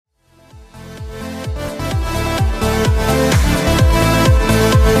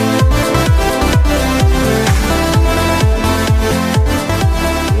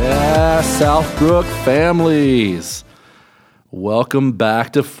Southbrook families. Welcome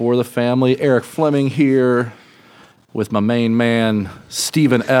back to For the Family. Eric Fleming here with my main man,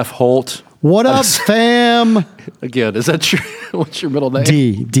 Stephen F. Holt. What up, fam? Again, is that your, what's your middle name?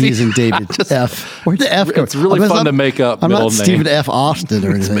 D is in David. F. Where'd the F go? It's really fun to make up middle names. I'm not Stephen F. Austin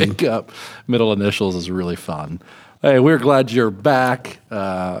or anything. Make up middle initials is really fun. Hey, we're glad you're back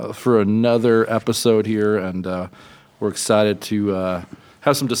for another episode here, and we're excited to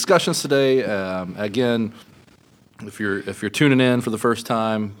have some discussions today. Again, if you're tuning in for the first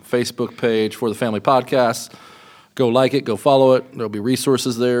time, Facebook page For the Family Podcast, go like it, go follow it. There'll be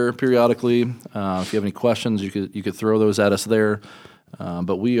resources there periodically. If you have any questions, you could throw those at us there.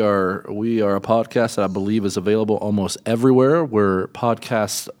 But we are a podcast that I believe is available almost everywhere where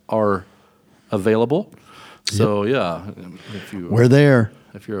podcasts are available. So yeah, we're there.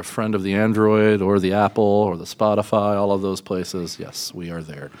 If you're a friend of the Android or the Apple or the Spotify, all of those places, yes, we are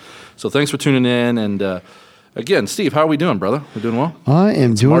there. So thanks for tuning in. And again, Steve, how are we doing, brother? We doing well? I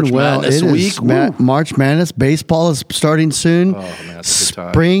am doing March well. Madness It is week. March Madness. Baseball is starting soon. Oh, man, it's a good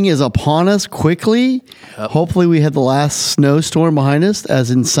time. Spring is upon us quickly. Yep. Hopefully we had the last snowstorm behind us,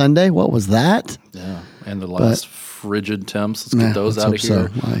 as in Sunday. What was that? Yeah, and the last frigid temps. Let's get those out of let's here.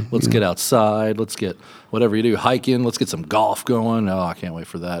 hope so. Let's get outside. Let's get whatever you do, hiking. Let's get some golf going. Oh, I can't wait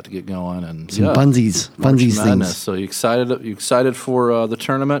for that to get going. And Some yeah, funsies March Madness. things. So you excited for the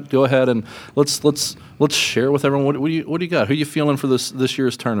tournament? Go ahead and let's share with everyone. What do you got? Who are you feeling for this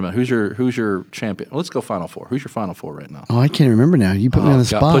year's tournament? Who's your champion? Let's go Final Four. Who's your Final Four right now? Oh, I can't remember now. You put me on the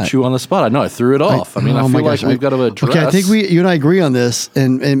spot. Put you on the spot. I know. I threw it off. I feel like we've got to address. Okay, I think you and I agree on this,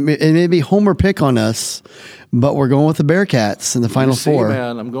 and maybe Homer pick on us, but we're going with the Bearcats in the Final Four.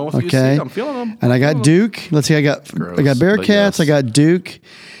 Man, I'm going with okay. UC. I'm feeling them. And I got Duke. Let's see. I got Bearcats. Yes. I got Duke,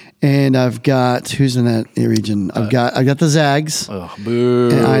 and I've got who's in that region? I got the Zags. Oh, boo!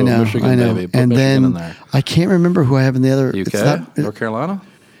 And I know. Baby. Put And Michigan then in there. I can't remember who I have in the other. UK, North Carolina.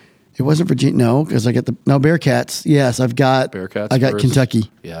 It wasn't Virginia. No, because I got Bearcats. Yes, I've got Bearcats. I got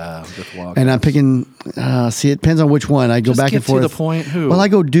Kentucky. Yeah, and I'm picking. See, it depends on which one. I go back and forth. To the point. Who? Well, I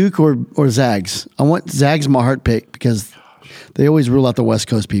go Duke or Zags. I want Zags my heart pick because they always rule out the West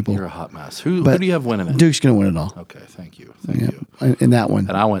Coast people. You're a hot mess. Who do you have winning it? Duke's going to win it all. Okay, thank you. Thank you. In that one.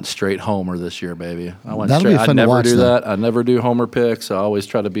 And I went straight homer this year, baby. That'll be fun to watch. I never do homer picks. I always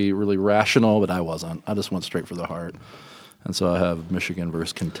try to be really rational, but I wasn't. I just went straight for the heart. And so I have Michigan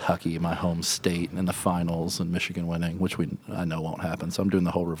versus Kentucky, my home state, in the finals, and Michigan winning, which I know won't happen. So I'm doing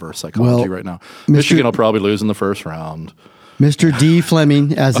the whole reverse psychology right now. Michigan will probably lose in the first round. Mr. D.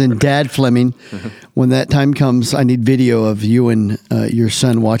 Fleming, as in Dad Fleming, when that time comes, I need video of you and your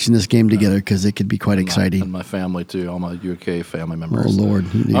son watching this game together because it could be quite exciting. And my family, too, all my UK family members. Oh, Lord.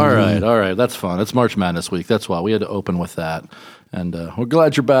 All right. That's fun. It's March Madness week. That's why we had to open with that. And we're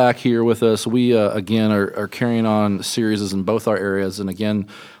glad you're back here with us. We, again, are carrying on series in both our areas. And, again,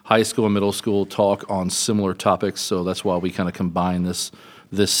 high school and middle school talk on similar topics. So that's why we kind of combine this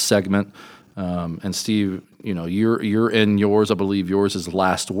segment. And, Steve, you're in yours. I believe yours is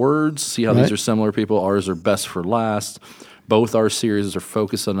Last Words. See how these are similar, people? Ours are Best for Last. Both our series are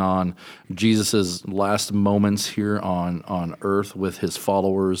focusing on Jesus' last moments here on earth with his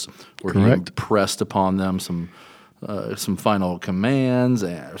followers, where he impressed upon them some final commands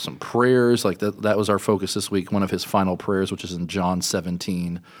and some prayers. Like that was our focus this week. One of his final prayers, which is in John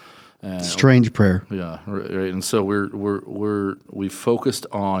 17. Strange prayer. Yeah, right. And so we focused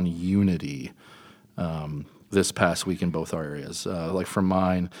on unity this past week in both our areas. Like for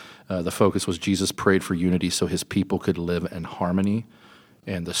mine, the focus was Jesus prayed for unity so his people could live in harmony.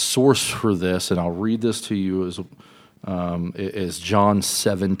 And the source for this, and I'll read this to you, is John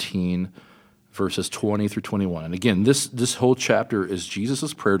 17. Verses 20 through 21. And again, this whole chapter is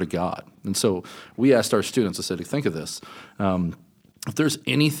Jesus' prayer to God. And so we asked our students, I said, think of this. If there's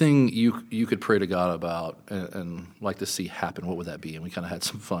anything you could pray to God about and like to see happen, what would that be? And we kind of had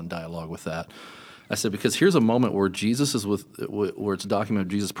some fun dialogue with that. I said, because here's a moment where Jesus is where it's documented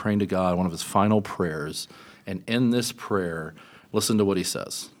Jesus praying to God, one of his final prayers. And in this prayer, listen to what he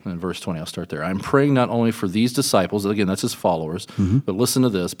says in verse 20. I'll start there. I'm praying not only for these disciples, again, that's his followers, but listen to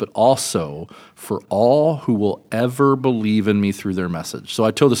this, but also for all who will ever believe in me through their message. So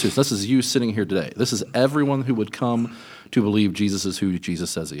I told the students, this is you sitting here today. This is everyone who would come to believe Jesus is who Jesus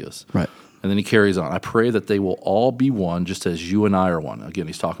says he is. Right. And then he carries on. I pray that they will all be one just as you and I are one. Again,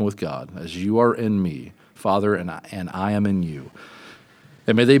 he's talking with God. As you are in me, Father, and I am in you.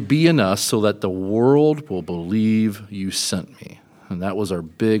 And may they be in us so that the world will believe you sent me. And that was our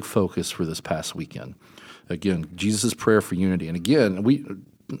big focus for this past weekend. Again, Jesus' prayer for unity. And again,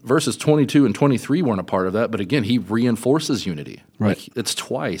 verses 22 and 23 weren't a part of that, but again, he reinforces unity. Right. Like, it's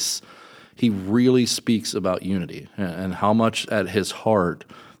twice. he really speaks about unity and how much at his heart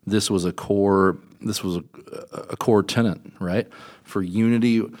this was a core tenet, right? For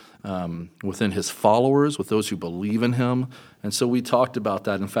unity within his followers, with those who believe in him. And so we talked about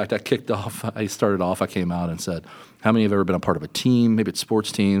that. In fact, I came out and said, how many have ever been a part of a team? Maybe it's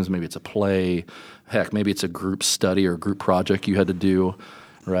sports teams, maybe it's a play, heck, maybe it's a group study or a group project you had to do,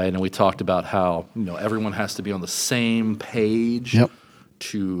 right? And we talked about how everyone has to be on the same page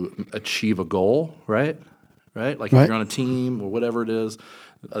to achieve a goal, right? Right? Like if you're on a team or whatever it is,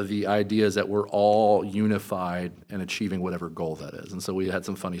 the idea is that we're all unified in achieving whatever goal that is. And so we had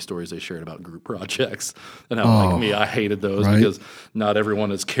some funny stories they shared about group projects. And I hated those because not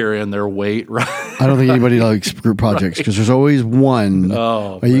everyone is carrying their weight, right? I don't think anybody likes group projects because there's always one.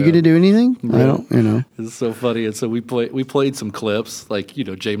 Are you going to do anything? I don't, It's so funny. And so we played some clips. Like,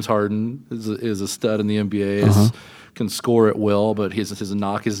 James Harden is a stud in the NBA. Can score at will, but his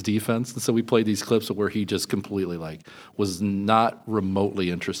knock is defense. And so we played these clips where he just completely was not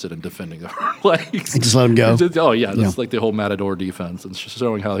remotely interested in defending the legs. Just let him go. That's like the whole Matador defense, and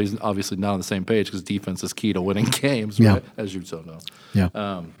showing how he's obviously not on the same page because defense is key to winning games, right? As you so know.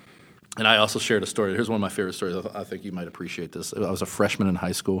 Yeah. And I also shared a story. Here's one of my favorite stories. I think you might appreciate this. I was a freshman in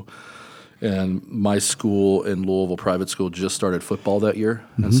high school. And my school in Louisville, private school, just started football that year.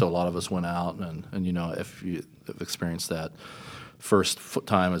 And so a lot of us went out. And if you have experienced that first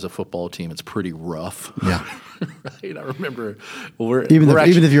time as a football team, it's pretty rough. Yeah. Right? I remember even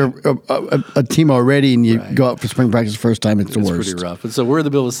if you're a team already and you go out for spring practice first time, it's the worst. It's pretty rough. And so we're in the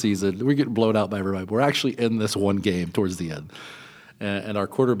middle of the season. We're getting blown out by everybody. We're actually in this one game towards the end. And our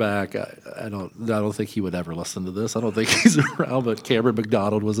quarterback, I don't think he would ever listen to this. I don't think he's around, but Cameron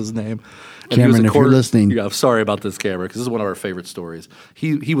McDonald was his name. And Cameron, if you're listening. Yeah, I'm sorry about this, Cameron, because this is one of our favorite stories.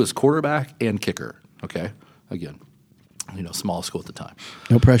 He was quarterback and kicker, okay? Again, small school at the time.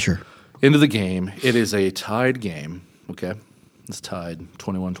 No pressure. Into the game. It is a tied game, okay? It's tied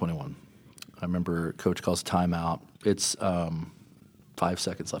 21-21. I remember Coach calls timeout. It's 5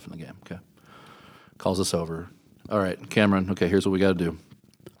 seconds left in the game, okay? Calls us over. All right, Cameron, okay, here's what we got to do.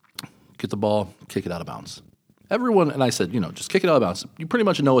 Get the ball, kick it out of bounds. Everyone, and I said, just kick it out of bounds. You pretty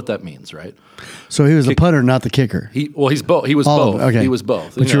much know what that means, right? So he was the punter, not the kicker. He's both. He was both. Okay. He was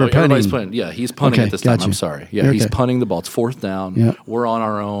both. But you were everybody's punting. Yeah, he's punting at this time. Gotcha. I'm sorry. Yeah, he's punting the ball. It's fourth down. Yeah. We're on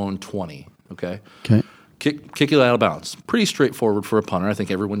our own 20, okay? Okay. Kick it out of bounds. Pretty straightforward for a punter. I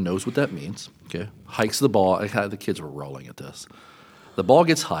think everyone knows what that means, okay? Hikes the ball. The kids were rolling at this. The ball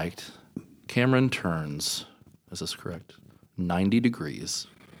gets hiked. Cameron turns, is this correct? 90 degrees,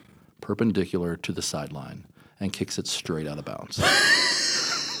 perpendicular to the sideline, and kicks it straight out of bounds.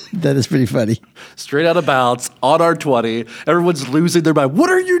 That is pretty funny. Straight out of bounds, on our 20. Everyone's losing their mind. What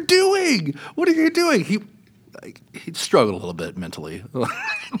are you doing? What are you doing? He struggled a little bit mentally.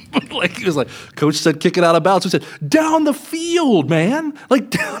 He was like, Coach said kick it out of bounds. We said, down the field, man.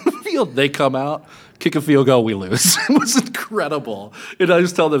 Down the field. They come out, kick a field goal, we lose. It was incredible. And I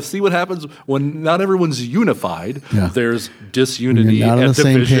just tell them, see what happens when not everyone's unified. Yeah. There's disunity and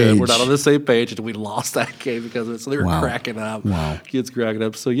division. We're not on the same page, and we lost that game because of it. So they were cracking up. Wow. Kids cracking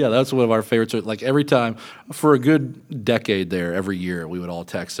up. So, yeah, that's one of our favorites. Every time, for a good decade there, every year, we would all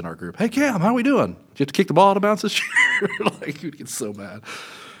text in our group, hey, Cam, how we doing? Did you have to kick the ball out of bounds this year? You'd get so mad.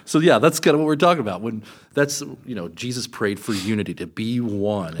 So, yeah, that's kind of what we're talking about. When that's, Jesus prayed for unity, to be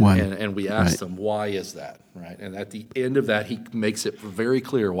one. And we asked him, why is that, right? And at the end of that, he makes it very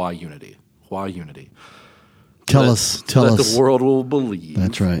clear why unity. Why unity? Tell us. That the world will believe.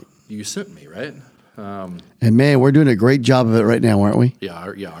 That's right. You sent me, right? And, man, we're doing a great job of it right now, aren't we? Yeah,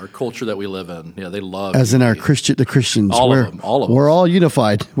 our culture that we live in, they love as unity. In the Christians. All of them. We're all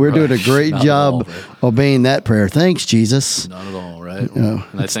unified. We're doing a great job obeying that prayer. Thanks, Jesus. Not at all, right? And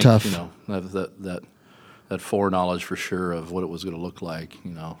it's tough. That foreknowledge for sure of what it was going to look like,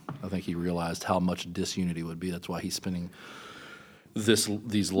 I think he realized how much disunity would be. That's why he's spending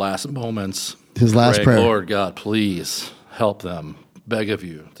these last moments. His last prayer. Lord God, please help them. Beg of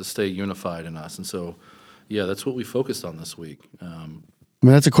you to stay unified in us. And so, yeah, that's what we focused on this week.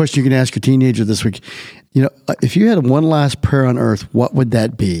 That's a question you can ask your teenager this week. If you had one last prayer on earth, what would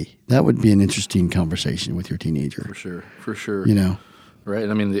that be? That would be an interesting conversation with your teenager. For sure. Right?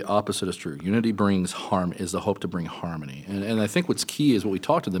 I mean, the opposite is true. Unity brings harm, is the hope to bring harmony. And I think what's key is what we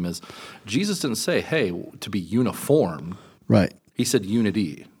talked to them is Jesus didn't say, hey, to be uniform. Right. He said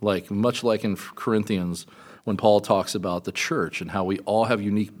unity. Much like in Corinthians, when Paul talks about the church and how we all have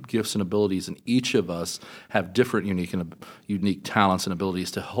unique gifts and abilities, and each of us have different unique talents and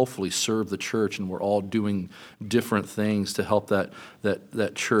abilities to hopefully serve the church, and we're all doing different things to help that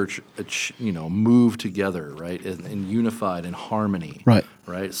church, move together, right, and unified in harmony, right.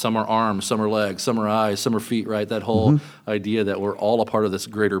 Right. Some are arms, some are legs, some are eyes, some are feet. Right. That whole idea that we're all a part of this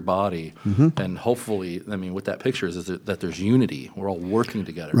greater body, and hopefully, what that picture is that there's unity. We're all working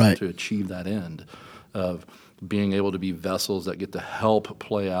together to achieve that end of being able to be vessels that get to help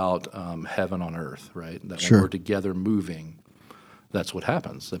play out heaven on earth, right? That when we're together moving, that's what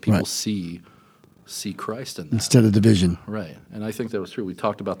happens. That people see Christ in that. Instead of division. Right. And I think that was true. We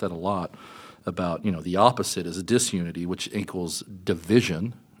talked about that a lot, about, the opposite is disunity, which equals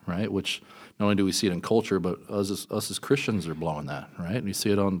division, right? Which not only do we see it in culture, but us as Christians are blowing that, right? And we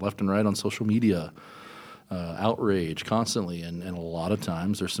see it on left and right on social media. Outrage constantly, and a lot of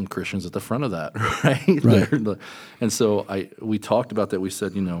times there's some Christians at the front of that, right? And so we talked about that. We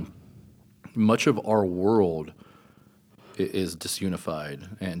said, much of our world is disunified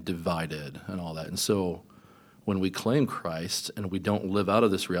and divided and all that. And so when we claim Christ and we don't live out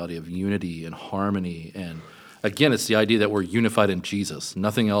of this reality of unity and harmony, and again, it's the idea that we're unified in Jesus.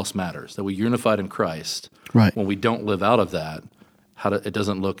 Nothing else matters, that we're unified in Christ. Right. When we don't live out of that, it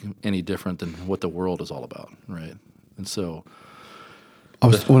doesn't look any different than what the world is all about, right? And so,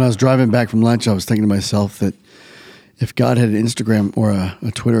 when I was driving back from lunch, I was thinking to myself that if God had an Instagram or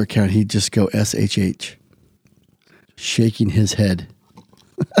a Twitter account, he'd just go SHH, shaking his head.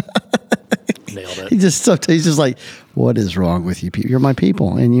 Nailed it. He's just like, what is wrong with you people? You're my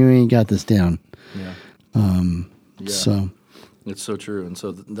people, and you ain't got this down. Yeah. So. It's so true, and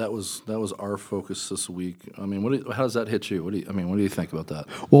so that was our focus this week. How does that hit you? What do you think about that?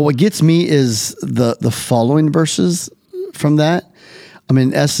 Well, what gets me is the following verses from that.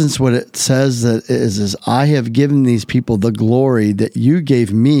 In essence, what it says that is I have given these people the glory that you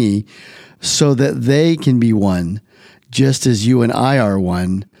gave me, so that they can be one, just as you and I are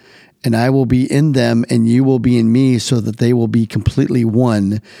one. And I will be in them, and you will be in me, so that they will be completely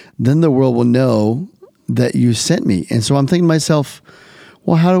one. Then the world will know that you sent me. And so I'm thinking to myself,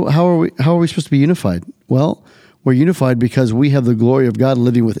 well, how are we supposed to be unified? Well, we're unified because we have the glory of God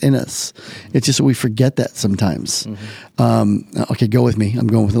living within us. It's just that we forget that sometimes. Okay, go with me. I'm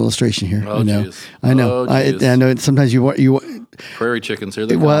going with an illustration here. Oh, geez. I know. I know. Sometimes you prairie chickens here.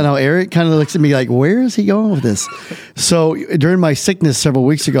 They come. Well, no. Eric kind of looks at me like, where is he going with this? So during my sickness several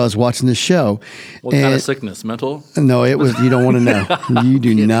weeks ago, I was watching this show. What kind of sickness? Mental? No, it was. You don't want to know. You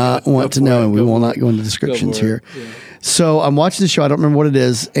do not want to know, and we will not go into descriptions here. Yeah. So I'm watching the show. I don't remember what it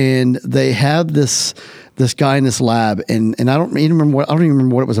is, and they have this guy in this lab, and I don't even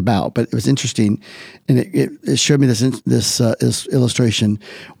remember what it was about, but it was interesting, and it showed me this illustration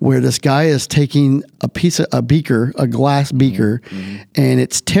where this guy is taking a glass beaker, and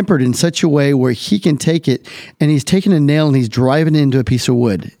it's tempered in such a way where he can take it, and he's taking a nail and he's driving it into a piece of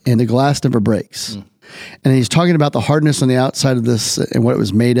wood, and the glass never breaks. And he's talking about the hardness on the outside of this and what it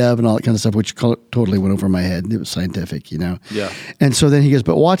was made of and all that kind of stuff, which totally went over my head. It was scientific, Yeah. And so then he goes,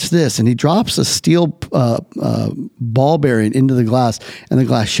 but watch this. And he drops a steel ball bearing into the glass, and the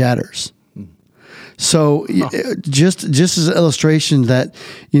glass shatters. So just as an illustration that,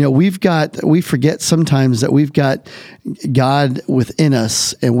 we forget sometimes that we've got God within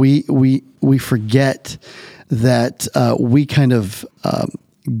us, and we forget that we kind of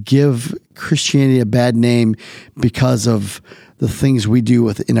give Christianity a bad name because of the things we do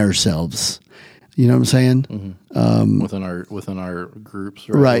within ourselves. You know what I'm saying? Within our groups,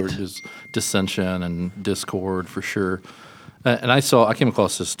 right? Or just dissension and discord for sure. And I came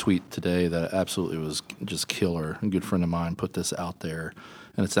across this tweet today that absolutely was just killer. A good friend of mine put this out there,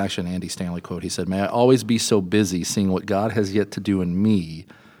 and it's actually an Andy Stanley quote. He said, "May I always be so busy seeing what God has yet to do in me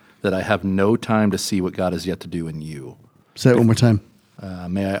that I have no time to see what God has yet to do in you." Say that one more time.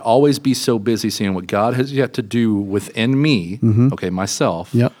 May I always be so busy seeing what God has yet to do within me,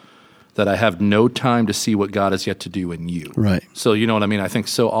 myself, that I have no time to see what God has yet to do in you. Right. So you know what I mean? I think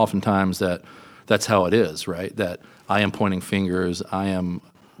so oftentimes that's how it is, right? That I am pointing fingers. I am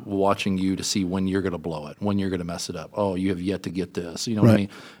watching you to see when you're going to blow it, when you're going to mess it up. Oh, you have yet to get this. You know what I mean?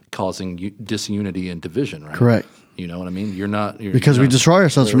 Causing disunity and division, right? Correct. You know what I mean? Because we destroy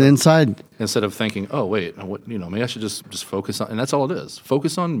ourselves from the inside. Instead of thinking, oh wait, maybe I should just focus on, and that's all it is.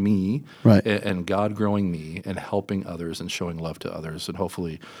 Focus on me, right, and God growing me and helping others and showing love to others, and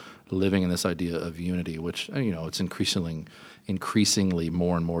hopefully living in this idea of unity, which it's increasingly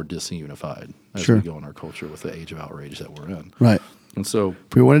more and more disunified as we go in our culture with the age of outrage that we're in. Right. And so,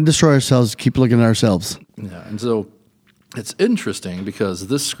 if we want to destroy ourselves, keep looking at ourselves. Yeah. And so, It's interesting because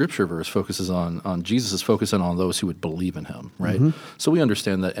this scripture verse focuses on Jesus is focusing on those who would believe in him, right? Mm-hmm. So we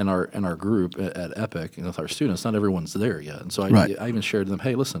understand that in our group at Epic, with our students, not everyone's there yet. And so I even shared to them,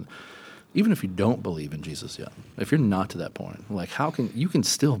 hey, listen, even if you don't believe in Jesus yet, if you're not to that point, like you can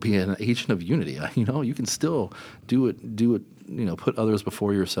still be an agent of unity. You can still do it, put others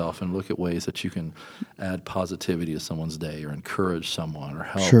before yourself and look at ways that you can add positivity to someone's day or encourage someone or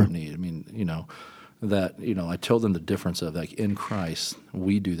help in need. I mean, I told them the difference of like in Christ,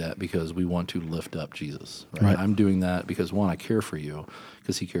 we do that because we want to lift up Jesus. Right? I'm doing that because one, I care for you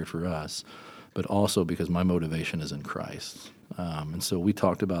because he cared for us, but also because my motivation is in Christ. And so we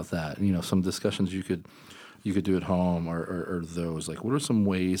talked about that. Some discussions you could do at home are those like, what are some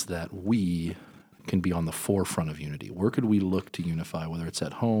ways that we can be on the forefront of unity? Where could we look to unify, whether it's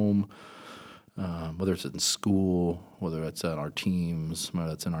at home, whether it's in school, whether it's at our teams,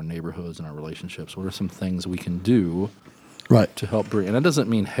 whether it's in our neighborhoods and our relationships? What are some things we can do to help bring? And that doesn't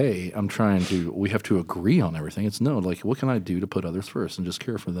mean, hey, we have to agree on everything. It's no, like, what can I do to put others first and just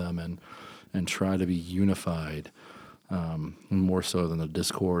care for them and try to be unified, more so than the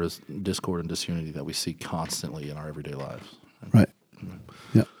discord and disunity that we see constantly in our everyday lives. Right.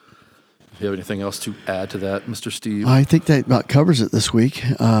 Yeah. Do you have anything else to add to that, Mr. Steve? I think that about covers it this week.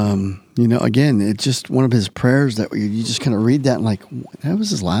 Again, it's just one of his prayers that you just kind of read that and like, that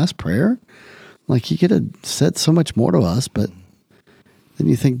was his last prayer? Like, he could have said so much more to us, but then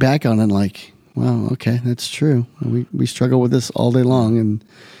you think back on it like, wow, okay, that's true. We struggle with this all day long, and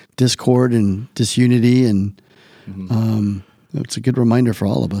discord and disunity, and it's a good reminder for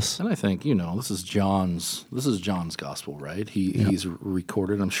all of us. And I think, this is John's gospel, right? He's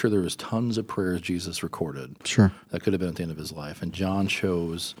recorded. I'm sure there was tons of prayers Jesus recorded. Sure. That could have been at the end of his life. And John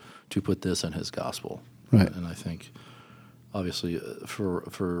chose to put this in his gospel. Right. And I think, obviously,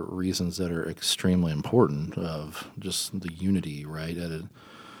 for reasons that are extremely important of just the unity, right?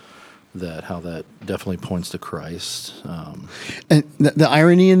 How that definitely points to Christ. And the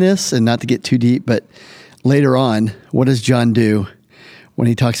irony in this, and not to get too deep, but later on, what does John do when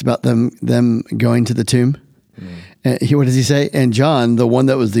he talks about them going to the tomb? What does he say? And John, the one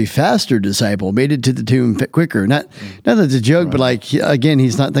that was the faster disciple, made it to the tomb quicker. Not that it's a joke, but like, again,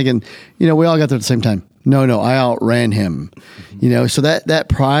 he's not thinking, we all got there at the same time. No, I outran him. So that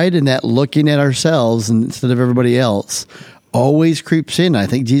pride and that looking at ourselves instead of everybody else always creeps in. I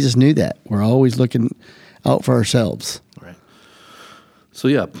think Jesus knew that. We're always looking out for ourselves. Right. So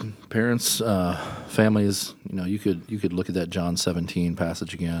yeah, parents, families, you could look at that John 17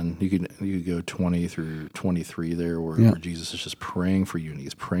 passage again. You could go 20 through 23 there where Jesus is just praying for unity.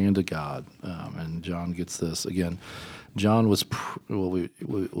 He's praying to God. And John gets this again. John was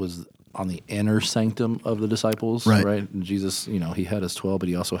was on the inner sanctum of the disciples, right? And Jesus, he had his 12, but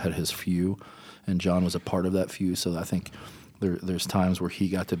he also had his few, and John was a part of that few. So I think there's times where he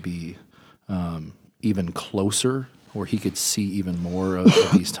got to be even closer, where he could see even more of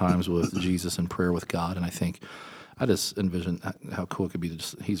these times with Jesus in prayer with God. And I think I just envision how cool it could be.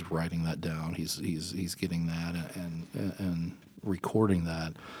 He's writing that down. He's getting that and recording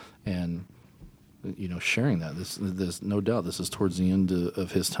that and sharing that. There's no doubt this is towards the end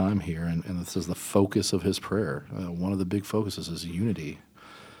of his time here, and this is the focus of his prayer. One of the big focuses is unity,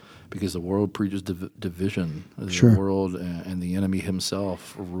 because the world preaches division. The world and the enemy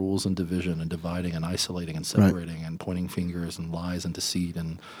himself rules in division and dividing and isolating and separating and pointing fingers and lies and deceit,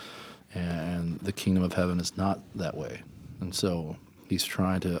 and the kingdom of heaven is not that way. And so he's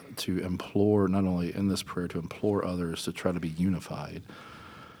trying to implore, not only in this prayer, to implore others to try to be unified,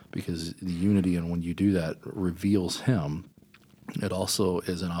 because the unity, and when you do that, reveals him. It also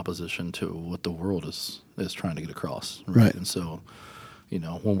is in opposition to what the world is trying to get across. Right. And so,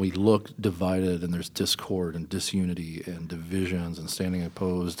 when we look divided and there's discord and disunity and divisions and standing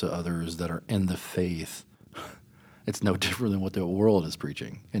opposed to others that are in the faith, it's no different than what the world is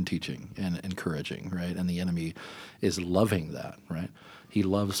preaching and teaching and encouraging, right? And the enemy is loving that, right? He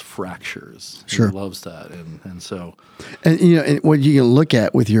loves fractures. Sure. He loves that. And so. And, and what you can look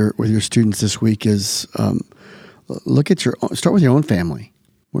at with your students this week is start with your own family.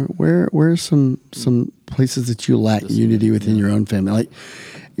 Where are some places that you lack unity within your own family? Like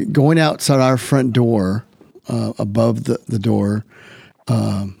going outside our front door, above the door,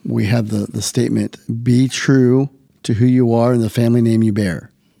 we have the statement, "Be true to who you are and the family name you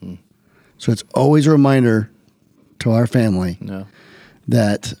bear." So it's always a reminder to our family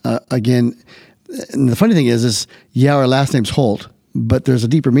that, again, and the funny thing is our last name's Holt, but there's a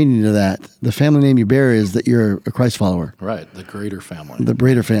deeper meaning to that. The family name you bear is that you're a Christ follower. Right, the greater family. The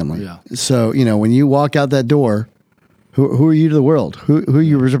greater family. Yeah. So, when you walk out that door, who are you to the world? Who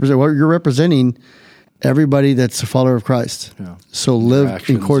you represent? What you're representing everybody that's a follower of Christ. Yeah. So Your live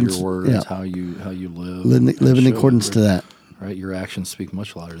actions, in accordance. your words, how you live. Live in show accordance to that. Right, your actions speak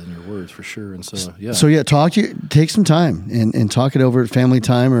much louder than your words, for sure. And so, yeah. So take some time and talk it over at family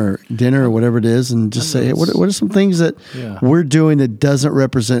time or dinner or whatever it is, and just say, hey, what are some things that we're doing that doesn't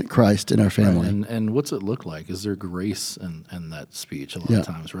represent Christ in our family? Right. And what's it look like? Is there grace in that speech a lot of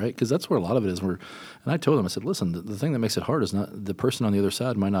times, right? Because that's where a lot of it is. And I told them, I said, listen, the thing that makes it hard is not the person on the other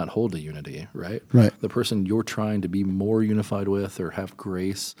side might not hold to unity, right? Right. The person you're trying to be more unified with or have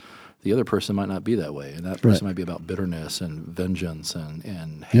grace, the other person might not be that way, and that person might be about bitterness and vengeance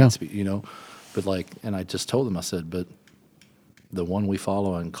and hate speech, But and I just told them, I said, but the one we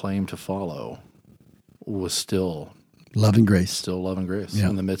follow and claim to follow was still love and grace. Still love and grace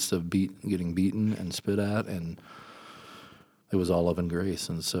in the midst of getting beaten and spit at, and it was all love and grace.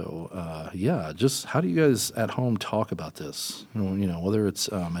 And so, just how do you guys at home talk about this? Whether it's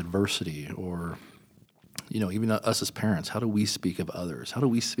adversity or even us as parents, how do we speak of others? How do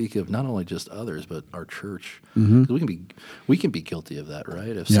we speak of not only just others, but our church? Mm-hmm. 'Cause we can be guilty of that,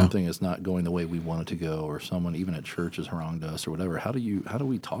 right? If something is not going the way we want it to go, or someone even at church has wronged us or whatever, how do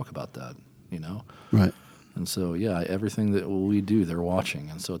we talk about that? Right. And so, everything that we do, they're watching,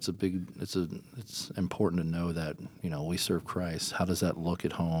 and so it's important to know that we serve Christ. How does that look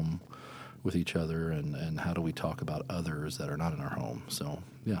at home with each other, and how do we talk about others that are not in our home? So,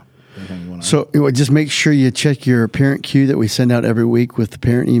 anything you want to So just make sure you check your parent queue that we send out every week with the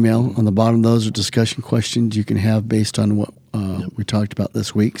parent email. Mm-hmm. On the bottom of those are discussion questions you can have based on what we talked about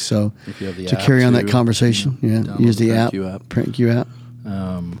this week. So to carry on that conversation, use the Parent Queue app.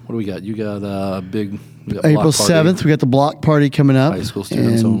 What do we got? You got April 7th. We got the block party coming up. High school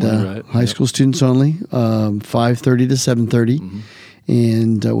students only, right? High school students only, 5:30 to 7:30. Mm-hmm.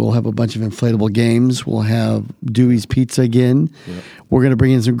 And we'll have a bunch of inflatable games. We'll have Dewey's Pizza again. Yep. We're going to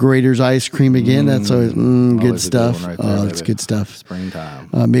bring in some Grater's ice cream again. That's always good stuff. That's good stuff. Springtime.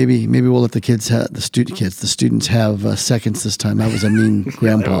 Maybe we'll let the kids have the students have seconds this time. I was a mean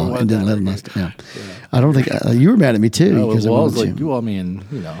grandpa and didn't let them. Yeah. I don't think you were mad at me too because I was like, you. I mean,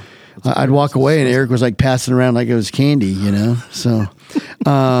 I'd walk away and Eric was like passing around like it was candy, So,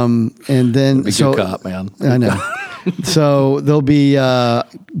 and then Be good cop, man. I know. So there'll be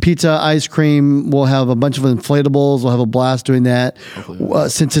pizza, ice cream. We'll have a bunch of inflatables. We'll have a blast doing that.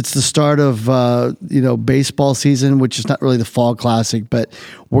 Since it's the start of baseball season, which is not really the fall classic, but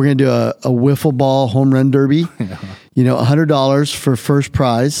we're going to do a wiffle ball home run derby. $100 for first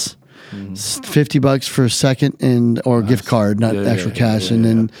prize. $50 for second or gift card, not actual cash, and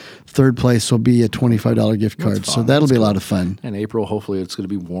then third place will be a $25 gift card. So that'll be a lot of fun. In April, hopefully, it's going to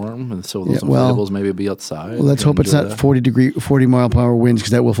be warm, and so those inflatables maybe will be outside. Well, let's hope it's not 40 mile per hour winds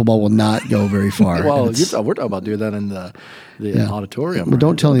because that wiffle ball will not go very far. We're talking about doing that in the auditorium. Well,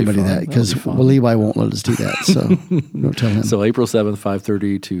 don't tell anybody that because Levi won't let us do that. So don't tell him. So April 7th,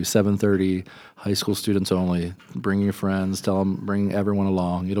 5:30 to 7:30. High school students only. Bring your friends. Tell them. Bring everyone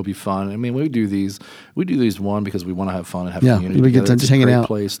along. It'll be fun. I mean, we do these one because we want to have fun and have community. We get it's just hanging out. It's a great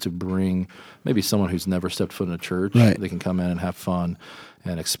place to bring maybe someone who's never stepped foot in a church. Right. They can come in and have fun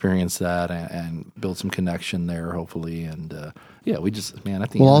and experience that and build some connection there, hopefully. And we just I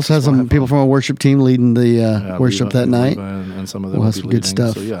think we'll also have some people from our worship team leading the worship that night, and some of them will have some good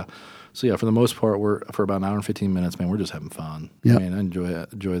stuff. So for the most part, we're for about an hour and 15 minutes, man. We're just having fun. Yep. I mean, I enjoy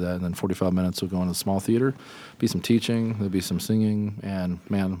that. And then 45 minutes we'll go into the small theater, be some teaching, there'll be some singing, and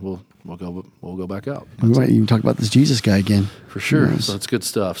man, we'll go back out. You can talk about this Jesus guy again for sure. Nice. So it's good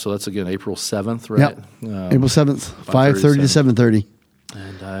stuff. So that's again April 7th, right? Yep. April 7th, 5:30 to 7:30.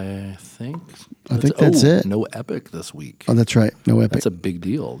 And I think that's it. No Epic this week. Oh, that's right. No Epic. That's a big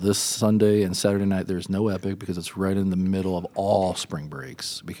deal. This Sunday and Saturday night, there's no Epic because it's right in the middle of all spring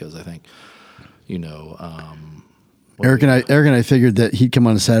breaks. Because I think, Eric and I figured that he'd come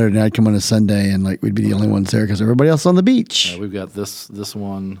on a Saturday and I'd come on a Sunday, and we'd be the only ones there because everybody else on the beach. We've got this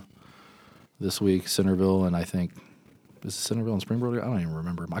one this week, Centerville, and I think is it Centerville and Springboro? I don't even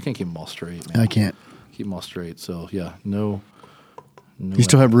remember. I can't keep them all straight, man. I can't keep them all straight. So no. You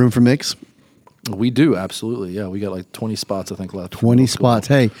still have room for mix? We do, absolutely. Yeah, we got 20 spots, I think, left. 20 spots.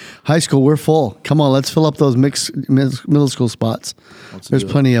 Hey, high school, we're full. Come on, let's fill up those middle school spots. There's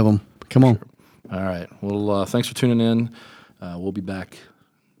plenty of them. Come on. Sure. All right. Well, thanks for tuning in. We'll be back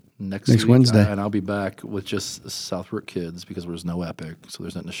next week, Wednesday. And I'll be back with just Southbrook kids because there's no Epic, so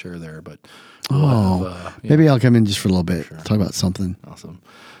there's nothing to share there. But maybe I'll come in just for a little bit. Sure. Talk about something. Awesome.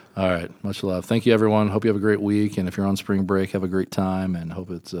 All right. Much love. Thank you, everyone. Hope you have a great week. And if you're on spring break, have a great time. And hope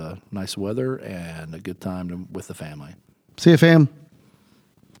it's nice weather and a good time with the family. See you, fam.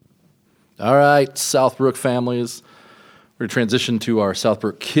 All right, Southbrook families. We're going to transition to our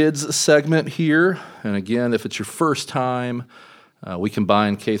Southbrook Kids segment here. And again, if it's your first time, we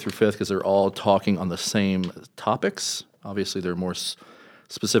combine K through 5th because they're all talking on the same topics. Obviously, they're more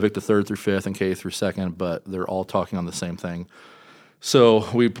specific to 3rd through 5th and K through 2nd, but they're all talking on the same thing. So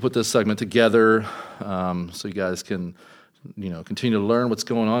we put this segment together so you guys can continue to learn what's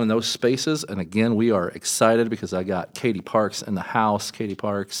going on in those spaces. And again, we are excited because I got Katie Parks in the house. Katie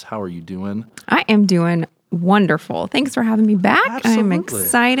Parks, how are you doing? I am doing wonderful. Thanks for having me back. Absolutely. I'm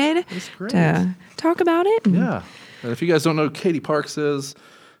excited to talk about it. Yeah. And if you guys don't know who Katie Parks is,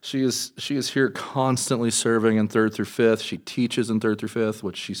 she is here constantly serving in 3rd through 5th. She teaches in 3rd through 5th,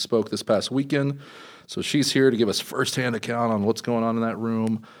 which she spoke this past weekend. So she's here to give us firsthand account on what's going on in that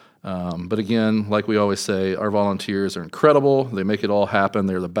room. But again, like we always say, our volunteers are incredible. They make it all happen.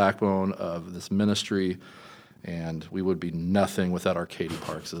 They're the backbone of this ministry. And we would be nothing without our Katie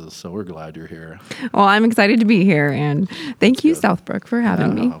Parkses. So we're glad you're here. Well, I'm excited to be here. And thank you, Southbrook, for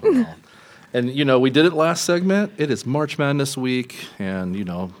having me. Well. And, we did it last segment. It is March Madness week, and,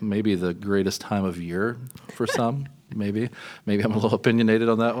 maybe the greatest time of year for some. Maybe I'm a little opinionated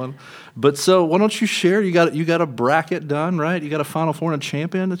on that one. But so why don't you share? You got a bracket done, right? You got a Final Four and a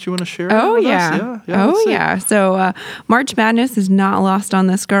champion that you want to share? Oh, with yeah. us? Yeah. Yeah. So March Madness is not lost on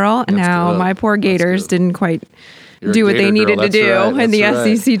this girl. And now my poor Gators didn't quite do what they needed to do in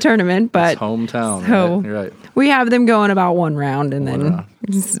the SEC tournament. But it's hometown. So right? You're right. We have them going about one round and then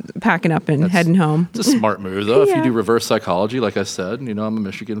just packing up and heading home. It's a smart move, though. If you do reverse psychology, like I said, I'm a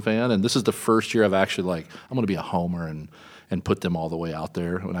Michigan fan, and this is the first year I've actually I'm going to be a homer and put them all the way out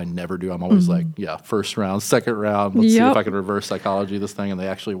there. When I never do, I'm always first round, second round. Let's see if I can reverse psychology this thing, and they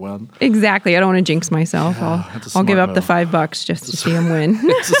actually win. Exactly. I don't want to jinx myself. I'll give up the $5 just to see them win.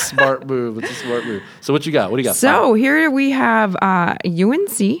 It's a smart move. So what you got? What do you got? So here we have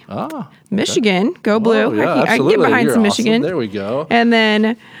UNC. Michigan, go blue. I can get behind some Michigan. Awesome. There we go. And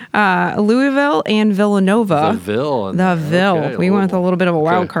then Louisville and Villanova. The Ville. Okay, we went with a little bit of a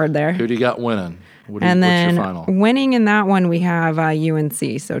wild card there. Who do you got winning? What's then your final? Winning in that one, we have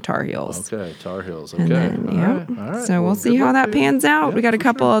UNC, so Tar Heels. Okay, Tar Heels. Okay. Then, all right. So we'll see how that pans out. We got a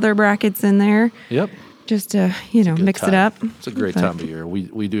couple other brackets in there. Yep. Just to, mix it up. It's a great time of year.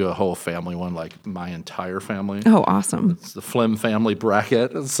 We do a whole family one, like my entire family. Oh, awesome. It's the Flim family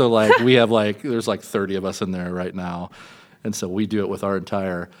bracket. So we have there's 30 of us in there right now. And so we do it with our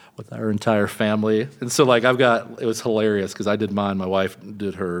entire family. And so it was hilarious because I did mine, my wife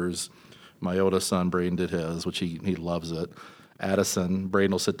did hers, my oldest son Braden did his, which he loves it.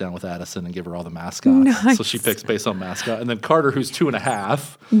 Braden will sit down with Addison and give her all the mascots. Nice. So she picks based on mascot. And then Carter, who's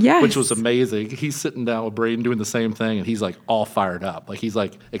 2.5, which was amazing. He's sitting down with Braden doing the same thing, and he's all fired up. He's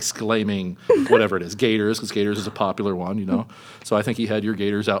exclaiming whatever it is, Gators, because Gators is a popular one, So I think he had your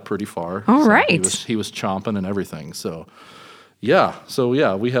Gators out pretty far. All right. He was chomping and everything. So yeah,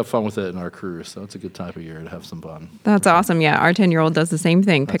 we have fun with it in our crew, so it's a good time of year to have some fun. That's awesome. Yeah, our 10-year-old does the same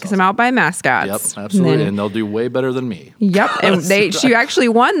thing, picks them out by mascots. Yep, absolutely, and they'll do way better than me. Yep, and she actually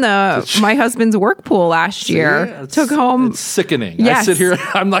won my husband's work pool last year. Took home. It's sickening. Yes. I sit here,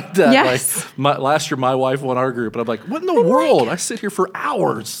 I'm like that. Yes. Last year, my wife won our group, and I'm like, what in the world? I sit here for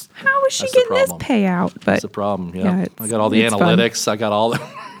hours. How is she getting this payout? But that's the problem. Yeah, I got all the analytics. Fun. I got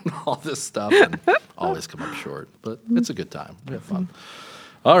all this stuff, and always come up short. But it's a good time. We have fun.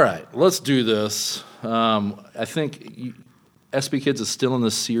 All right, let's do this. I think SB Kids is still in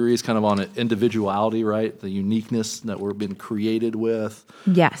this series kind of on individuality, right? The uniqueness that we've been created with.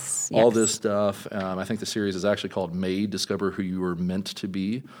 Yes. All this stuff. I think the series is actually called Made, Discover Who You Were Meant to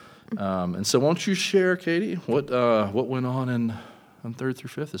Be. And so won't you share, Katie, what went on 3rd through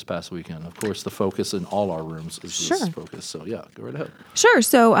 5th this past weekend? Of course, the focus in all our rooms is this focus. So yeah, go right ahead. Sure.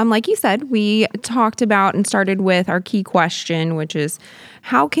 So like you said, we talked about and started with our key question, which is,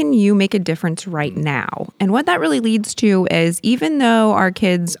 how can you make a difference right now? And what that really leads to is, even though our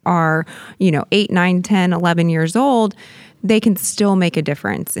kids are, 8, 9, 10, 11 years old, they can still make a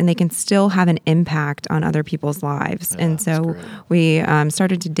difference and they can still have an impact on other people's lives. Yeah, and so we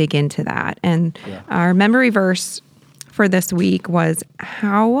started to dig into that. And our memory verse for this week was,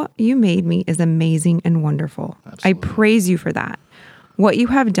 how you made me is amazing and wonderful. Absolutely. I praise you for that. What you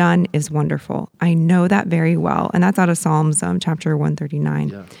have done is wonderful. I know that very well. And that's out of Psalms chapter 139.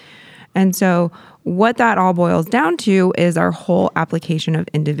 Yeah. And so what that all boils down to is our whole application of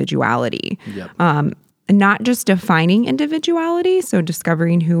individuality. Yep. Not just defining individuality, so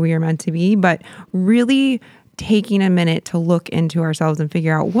discovering who we are meant to be, but really taking a minute to look into ourselves and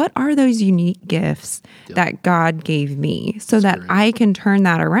figure out what are those unique gifts that God gave me so that I can turn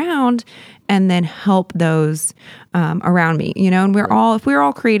that around and then help those around me, and if we're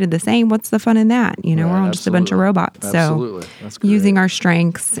all created the same, what's the fun in that? We're all just a bunch of robots. Absolutely. That's great. Using our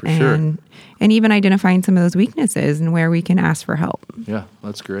strengths and even identifying some of those weaknesses and where we can ask for help. Yeah,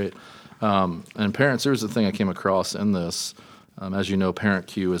 that's great. And parents, there's the thing I came across in this. As you know, Parent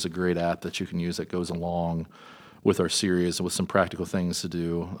Cue is a great app that you can use that goes along with our series with some practical things to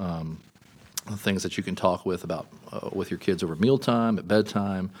do, things that you can talk about with your kids over mealtime, at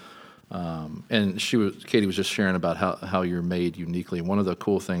bedtime. And Katie was just sharing about how you're made uniquely. One of the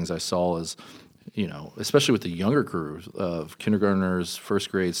cool things I saw is, especially with the younger crew of kindergartners,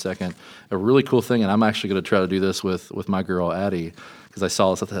 first grade, second, a really cool thing. And I'm actually going to try to do this with my girl Addie, because I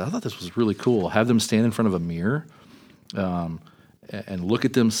saw this. I thought this was really cool. Have them stand in front of a mirror and look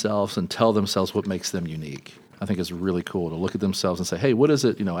at themselves and tell themselves what makes them unique. I think it's really cool to look at themselves and say, hey, what is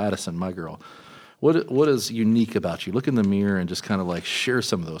it, Addison, my girl, what is unique about you? Look in the mirror and just kind of like share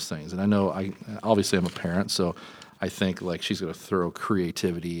some of those things. And I know obviously I'm a parent, so I think like she's going to throw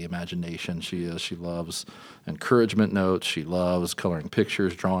creativity, imagination. She loves encouragement notes. She loves coloring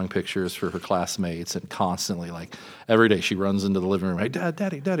pictures, drawing pictures for her classmates, and constantly, like every day, she runs into the living room. Hey,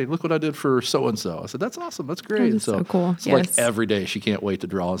 Daddy, look what I did for so and so. I said, that's awesome, that's great. That is so cool. So like every day, she can't wait to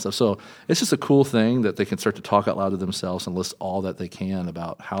draw and stuff. So it's just a cool thing that they can start to talk out loud to themselves and list all that they can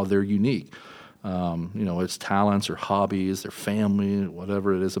about how they're unique. It's talents or hobbies, their family,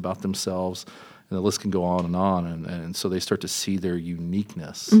 whatever it is about themselves. And the list can go on. And so they start to see their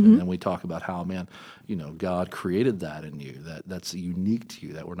uniqueness. Mm-hmm. And then we talk about how, God created that in you, that's unique to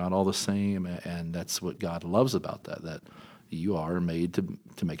you, that we're not all the same. And that's what God loves about that you are made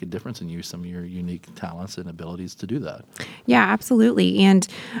to make a difference and use some of your unique talents and abilities to do that. Yeah, absolutely. And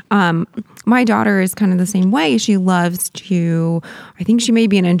my daughter is kind of the same way. She loves to, I think she may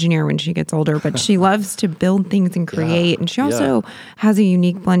be an engineer when she gets older, but she loves to build things and create. And she also has a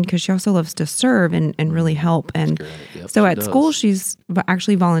unique blend because she also loves to serve and really help. And so at school, she's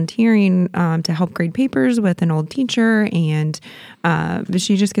actually volunteering to help grade papers with an old teacher. And but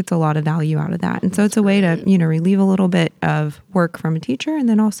she just gets a lot of value out of that. And so it's a way to, relieve a little bit of work from a teacher and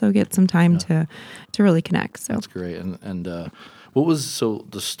then also get some time to really connect. So that's great. And what was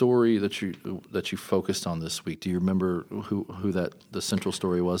the story that you focused on this week? Do you remember who the central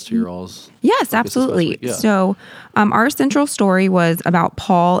story was to your all's? Yes, absolutely. Yeah. So our central story was about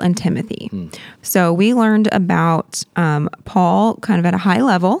Paul and Timothy. So we learned about Paul kind of at a high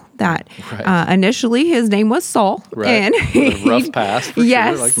level that initially his name was Saul. Right. And a rough past for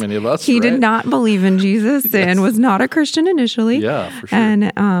sure, like many of us. He did not believe in Jesus and was not a Christian initially. Yeah, for sure.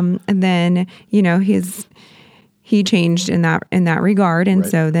 And then, he changed in that regard. And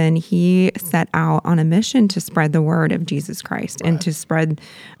so then he set out on a mission to spread the word of Jesus Christ and to spread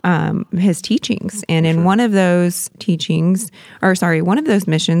his teachings. And in one of those one of those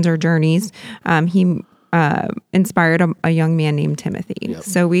missions or journeys, he inspired a young man named Timothy. Yep.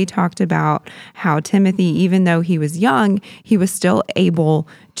 So we talked about how Timothy, even though he was young, he was still able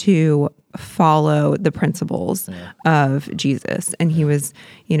to follow the principles of Jesus. And he was,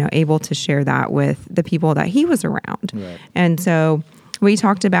 able to share that with the people that he was around. Right. And so we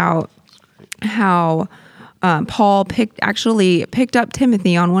talked about how Paul picked up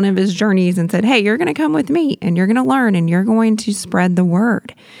Timothy on one of his journeys and said, hey, you're going to come with me and you're going to learn and you're going to spread the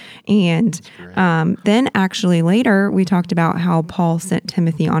word. And then actually later we talked about how Paul sent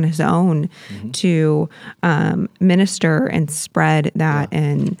Timothy on his own to minister and spread that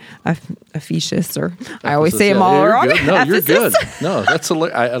in Ephesus, or I always say them all wrong. No, you're good. No,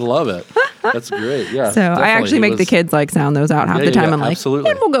 I love it. That's great. Yeah. So I actually make the kids sound those out half the time. I'm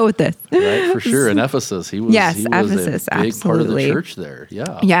absolutely. And we'll go with this. Right, for sure. In Ephesus, he was Ephesus, a big part of the church there.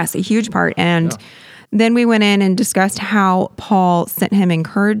 Yeah. Yes, a huge part. And then we went in and discussed how Paul sent him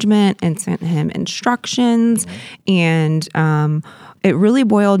encouragement and sent him instructions. And it really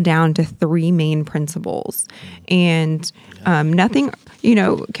boiled down to three main principles. And nothing,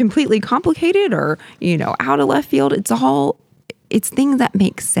 completely complicated or, out of left field. It's things that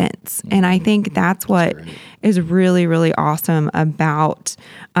make sense. And I think that's what is really, really awesome about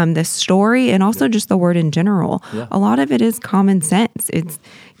this story and also just the word in general. Yeah. A lot of it is common sense. It's,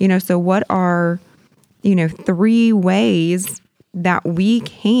 so what are, three ways that we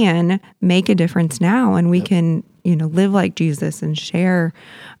can make a difference now and we can, live like Jesus and share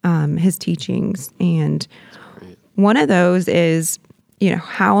his teachings. And one of those is,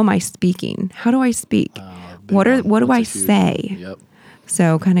 how am I speaking? How do I speak? What do I say? Yep.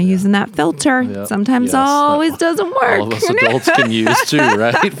 So kind of using that filter. Yep. Sometimes Yes, always doesn't work. All of us adults can use too,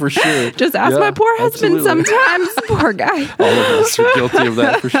 right? For sure. Just ask my poor husband absolutely. sometimes. Poor guy. All of us are guilty of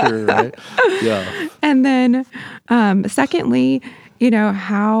that for sure, right? Yeah. And then, secondly,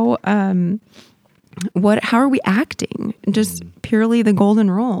 how are we acting? Just purely the golden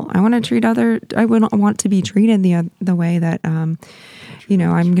rule. I want to be treated the way that, I'm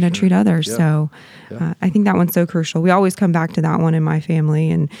going to treat others. Yeah. So I think that one's so crucial. We always come back to that one in my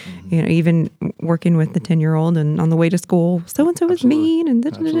family, and even working with the 10-year-old and on the way to school, so-and-so is mean. And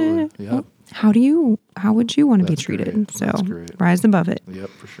Absolutely. Yeah. Well, how would you want to be That's treated? great. So That's great. rise above it. Yep,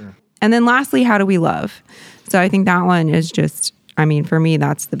 for sure. And then lastly, how do we love? So I think that one is just, for me,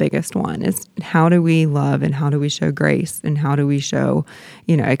 that's the biggest one, is how do we love and how do we show grace and how do we show,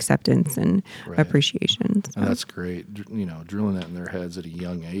 acceptance and appreciation. So. And that's great. Drilling that in their heads at a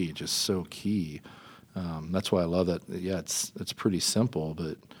young age is so key. That's why I love that. Yeah, it's pretty simple,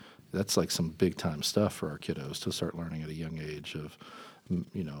 but that's like some big time stuff for our kiddos to start learning at a young age of,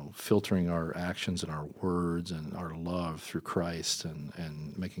 filtering our actions and our words and our love through Christ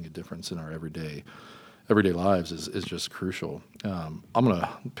and making a difference in our everyday lives is just crucial. I'm going to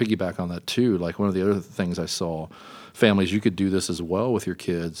piggyback on that too. Like one of the other things I saw, families, you could do this as well with your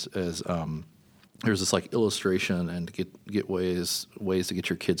kids as there's this like illustration and get ways to get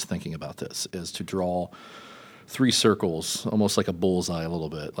your kids thinking about this is to draw 3 circles, almost like a bullseye a little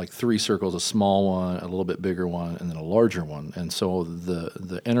bit, like 3 circles, a small one, a little bit bigger one, and then a larger one. And so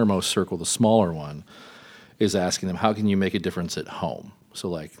the innermost circle, the smaller one, is asking them, how can you make a difference at home? So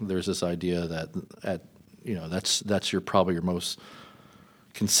like there's this idea that that's probably your most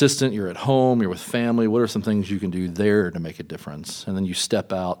consistent, you're at home, you're with family, what are some things you can do there to make a difference? And then you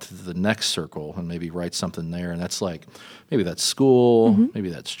step out to the next circle and maybe write something there, and that's like, maybe that's school, maybe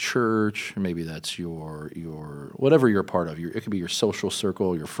that's church, or maybe that's your whatever you're a part of. It could be your social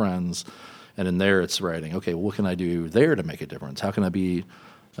circle, your friends, and in there it's writing, okay, what can I do there to make a difference? How can I be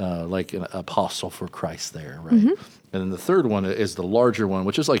like an apostle for Christ there, right? And then the third one is the larger one,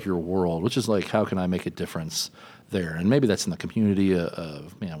 which is like your world, which is like, how can I make a difference there? And maybe that's in the community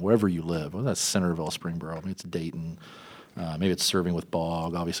of wherever you live. Well, that's Centerville, Springboro. Maybe it's Dayton. Maybe it's serving with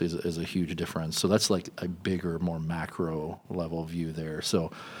Bog, obviously is a huge difference. So that's like a bigger, more macro level view there.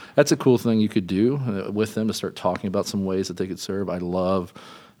 So that's a cool thing you could do with them to start talking about some ways that they could serve. I love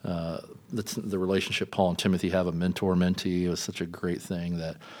the relationship Paul and Timothy have, a mentor-mentee. It was such a great thing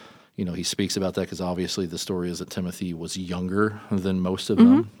that, he speaks about that because obviously the story is that Timothy was younger than most of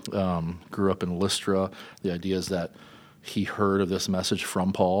them, grew up in Lystra. The idea is that he heard of this message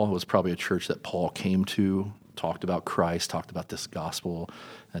from Paul. It was probably a church that Paul came to, talked about Christ, talked about this gospel,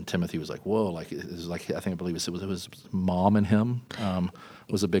 and Timothy was like, whoa, like it was like, I believe it was his mom and him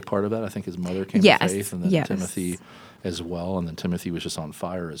was a big part of that. I think his mother came to faith, and then Timothy as well, and then Timothy was just on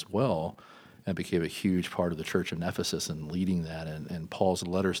fire as well and became a huge part of the church of Ephesus and leading that. And Paul's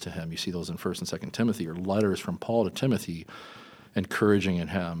letters to him, you see those in 1st and 2nd Timothy, are letters from Paul to Timothy, encouraging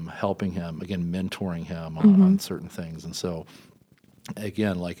him, helping him, again, mentoring him on certain things. And so,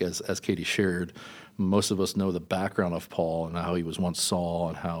 again, like as Katie shared, most of us know the background of Paul and how he was once Saul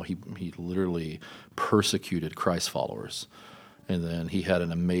and how he literally persecuted Christ followers. And then he had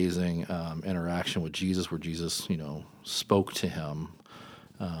an amazing interaction with Jesus where Jesus, spoke to him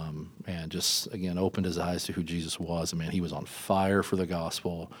and just, again, opened his eyes to who Jesus was. I mean, he was on fire for the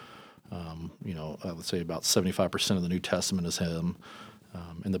gospel. I would say about 75% of the New Testament is him.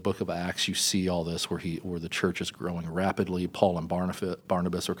 In the book of Acts, you see all this where the church is growing rapidly. Paul and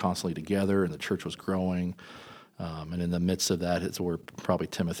Barnabas are constantly together, and the church was growing. And in the midst of that, it's where probably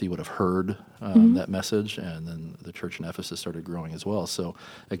Timothy would have heard that message, and then the church in Ephesus started growing as well. So,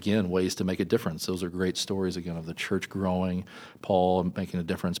 again, ways to make a difference. Those are great stories, again, of the church growing, Paul making a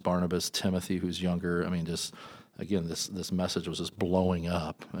difference, Barnabas, Timothy, who's younger. I mean, just, again, this message was just blowing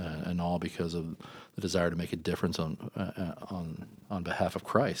up, and all because of the desire to make a difference on behalf of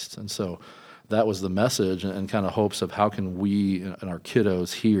Christ. And so that was the message, and kind of hopes of how can we and our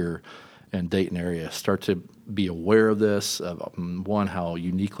kiddos here in Dayton area start to be aware of this, of one, how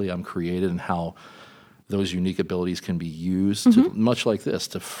uniquely I'm created and how those unique abilities can be used to, much like this,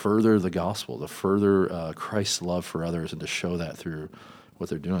 to further the gospel, to further Christ's love for others, and to show that through what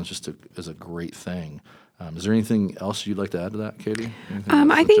they're doing is a great thing. Is there anything else you'd like to add to that, Katie?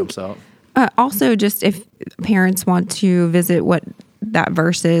 I think jumps out? Also, just if parents want to visit what that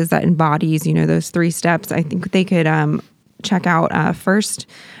verse is that embodies, those 3 steps, I think they could check out 1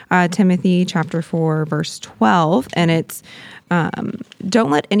 Timothy chapter 4, verse 12. And it's, don't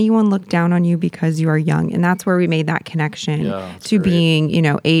let anyone look down on you because you are young. And that's where we made that connection to great.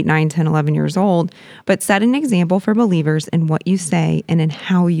 being, 8, 9, 10, 11 years old. But set an example for believers in what you say and in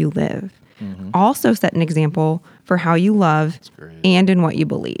how you live. Also set an example for how you love and in what you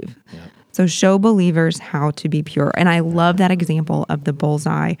believe. So show believers how to be pure. And I love that example of the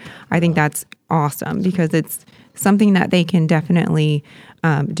bullseye. I think that's awesome because it's something that they can definitely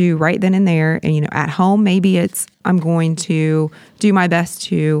do right then and there. And, at home, maybe it's, I'm going to do my best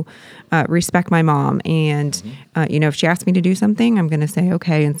to respect my mom. And, if she asks me to do something, I'm going to say,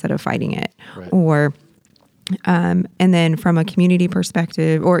 okay, instead of fighting it. Or, and then from a community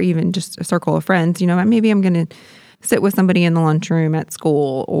perspective, or even just a circle of friends, maybe I'm going to sit with somebody in the lunchroom at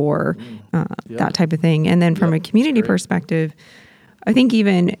school or that type of thing. And then from a community perspective, I think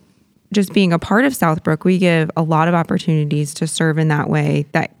even just being a part of Southbrook, we give a lot of opportunities to serve in that way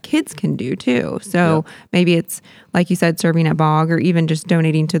that kids can do too. So maybe it's, like you said, serving at Bog or even just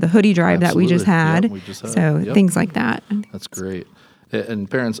donating to the hoodie drive that we just had. So things like that. That's great. And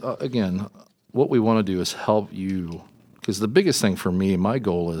parents, again, what we want to do is help you, because the biggest thing for me, my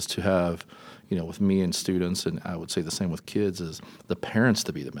goal is to have, with me and students, and I would say the same with kids, is the parents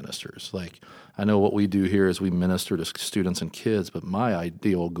to be the ministers. Like, I know what we do here is we minister to students and kids, but my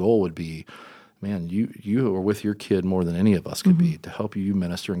ideal goal would be, man, you are with your kid more than any of us could be, to help you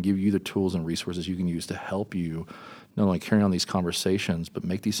minister and give you the tools and resources you can use to help you not only carry on these conversations, but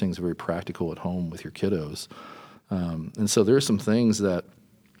make these things very practical at home with your kiddos. And so there are some things that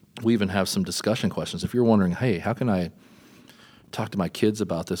we even have some discussion questions. If you're wondering, hey, how can I talk to my kids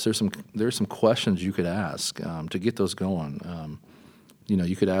about this? There's some questions you could ask to get those going.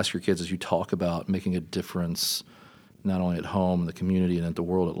 You could ask your kids as you talk about making a difference, not only at home, in the community, and at the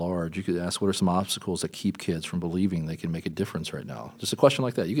world at large. You could ask, what are some obstacles that keep kids from believing they can make a difference right now? Just a question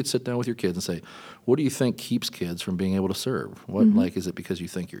like that. You could sit down with your kids and say, what do you think keeps kids from being able to serve? What, is it because you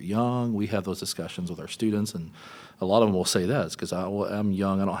think you're young? We have those discussions with our students, and a lot of them will say that. It's because I'm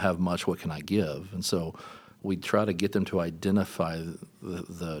young, I don't have much, what can I give? And so we try to get them to identify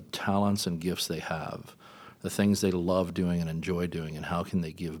the talents and gifts they have, the things they love doing and enjoy doing, and how can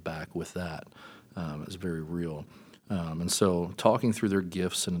they give back with that is very real. And so talking through their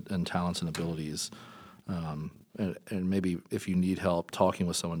gifts and talents and abilities, and maybe if you need help, talking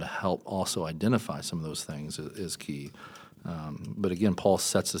with someone to help also identify some of those things is key. But again, Paul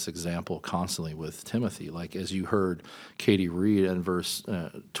sets this example constantly with Timothy. Like as you heard Katie read in verse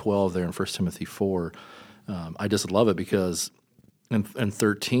 12 there in 1 Timothy 4, I just love it because in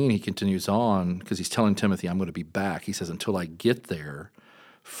 13 he continues on because he's telling Timothy, I'm going to be back. He says, until I get there,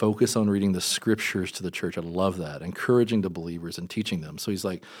 focus on reading the scriptures to the church. I love that. Encouraging the believers and teaching them. So he's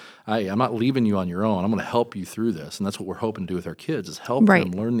like, I'm not leaving you on your own. I'm going to help you through this. And that's what we're hoping to do with our kids is help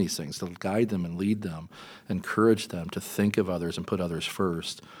them learn these things, to guide them and lead them, encourage them to think of others and put others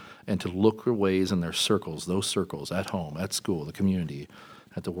first, and to look for ways in their circles, those circles at home, at school, the community,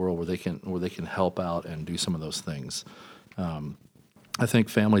 at the world where they can help out and do some of those things. I think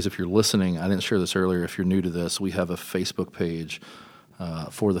families, if you're listening, I didn't share this earlier, if you're new to this, we have a Facebook page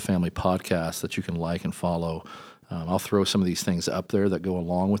for the Family Podcast that you can like and follow. I'll throw some of these things up there that go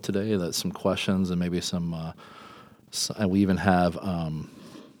along with today, that's some questions and maybe some and we even have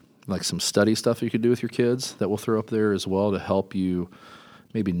like some study stuff you could do with your kids that we'll throw up there as well to help you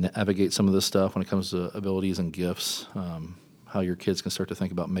maybe navigate some of this stuff when it comes to abilities and gifts, how your kids can start to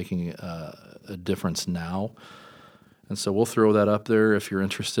think about making a difference now. And so we'll throw that up there if you're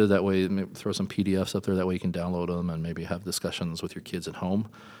interested. That way, maybe throw some PDFs up there. That way you can download them and maybe have discussions with your kids at home.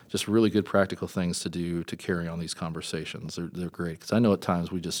 Just really good practical things to do to carry on these conversations. They're great because I know at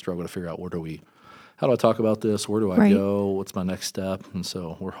times we just struggle to figure out how do I talk about this? Where do I go? What's my next step? And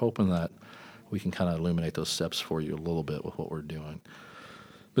so we're hoping that we can kind of illuminate those steps for you a little bit with what we're doing.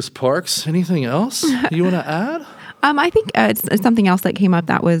 Ms. Parks, anything else you want to add? I think it's something else that came up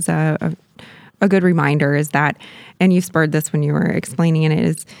that was a good reminder is that, and you spurred this when you were explaining it,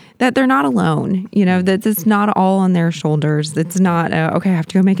 is that they're not alone. That it's not all on their shoulders. It's not, okay, I have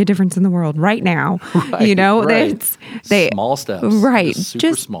to go make a difference in the world right now. It's small steps. Right.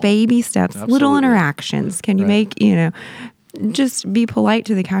 Just small. Baby steps, little interactions. Can you make, just be polite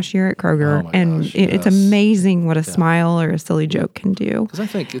to the cashier at Kroger. It's amazing what a smile or a silly joke can do. Because I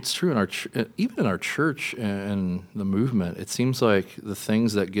think it's true even in our church and the movement, it seems like the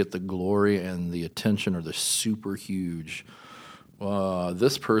things that get the glory and the attention are the super huge.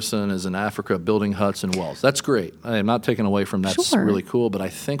 This person is in Africa building huts and wells. That's great. I am not taking away from that's really cool. But I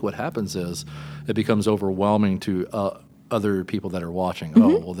think what happens is it becomes overwhelming to other people that are watching. Mm-hmm.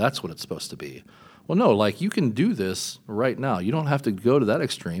 Oh, well, that's what it's supposed to be. Well, no, like you can do this right now. You don't have to go to that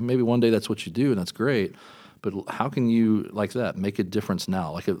extreme. Maybe one day that's what you do, and that's great. But how can you, like that, make a difference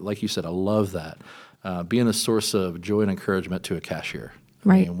now? Like you said, I love that. Being a source of joy and encouragement to a cashier.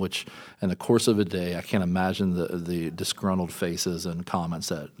 Right. I mean, which in the course of a day, I can't imagine the disgruntled faces and comments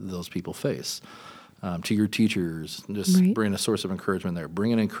that those people face. To your teachers, just bring a source of encouragement there.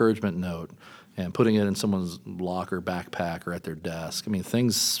 Bring an encouragement note and putting it in someone's locker, backpack, or at their desk. I mean,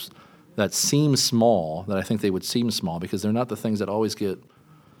 things that seem small, that I think they would seem small because they're not the things that always get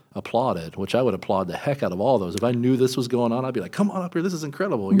applauded, which I would applaud the heck out of all those. If I knew this was going on, I'd be like, come on up here, this is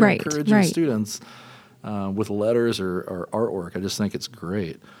incredible. You're encouraging students with letters or artwork. I just think it's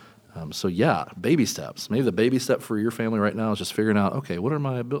great. So baby steps. Maybe the baby step for your family right now is just figuring out, okay, what are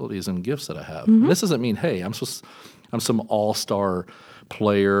my abilities and gifts that I have? And this doesn't mean, hey, I'm some all-star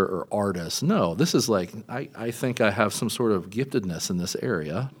player or artist. No, this is like, I think I have some sort of giftedness in this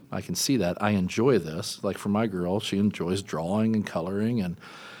area. I can see that. I enjoy this. Like for my girl, she enjoys drawing and coloring and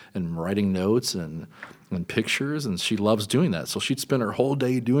writing notes and pictures, and she loves doing that. So she'd spend her whole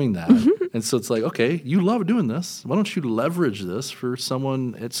day doing that. And so it's like, okay, you love doing this. Why don't you leverage this for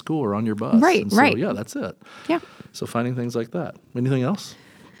someone at school or on your bus? Right, and so, right. Yeah, that's it. Yeah. So finding things like that. Anything else?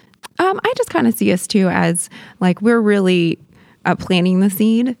 I just kind of see us too as like we're really planting the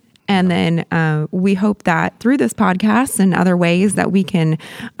seed. And then we hope that through this podcast and other ways that we can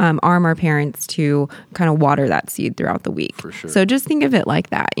arm our parents to kind of water that seed throughout the week. For sure. So just think of it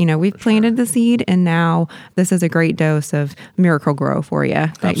like that. You know, we've planted the seed, and now this is a great dose of Miracle Grow for you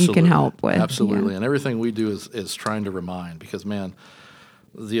that you can help with. Absolutely. Yeah. And everything we do is trying to remind, because, man,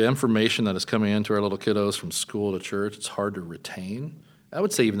 the information that is coming into our little kiddos from school to church, it's hard to retain. I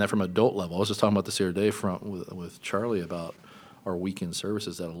would say even that from adult level. I was just talking about this the other day with Charlie about our weekend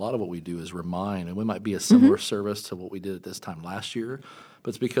services, that a lot of what we do is remind, and we might be a similar service to what we did at this time last year, but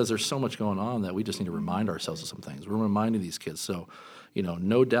it's because there's so much going on that we just need to remind ourselves of some things. We're reminding these kids. So,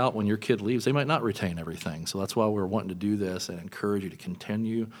 no doubt when your kid leaves, they might not retain everything. So that's why we're wanting to do this and encourage you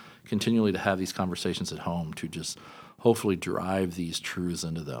to continually to have these conversations at home to just hopefully drive these truths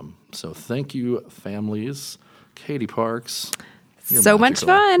into them. So thank you, families. Katie Parks. You're so magical.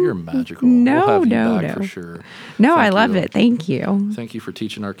 much fun. You're magical. No, we'll have you no, back no. for sure. No, Thank I love you. it. Thank you. Thank you for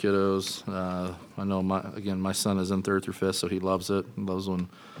teaching our kiddos. I know my son is in 3rd through 5th, so he loves it. He loves when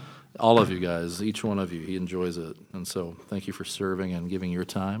all of you guys, each one of you, he enjoys it. And so thank you for serving and giving your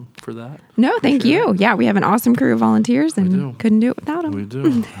time for that. No, thank you. Yeah, we have an awesome crew of volunteers, and couldn't do it without them. We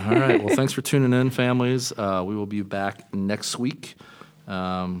do. All right. Well, thanks for tuning in, families. We will be back next week with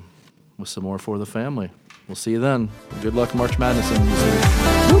some more For the Family. We'll see you then. Good luck, March Madness.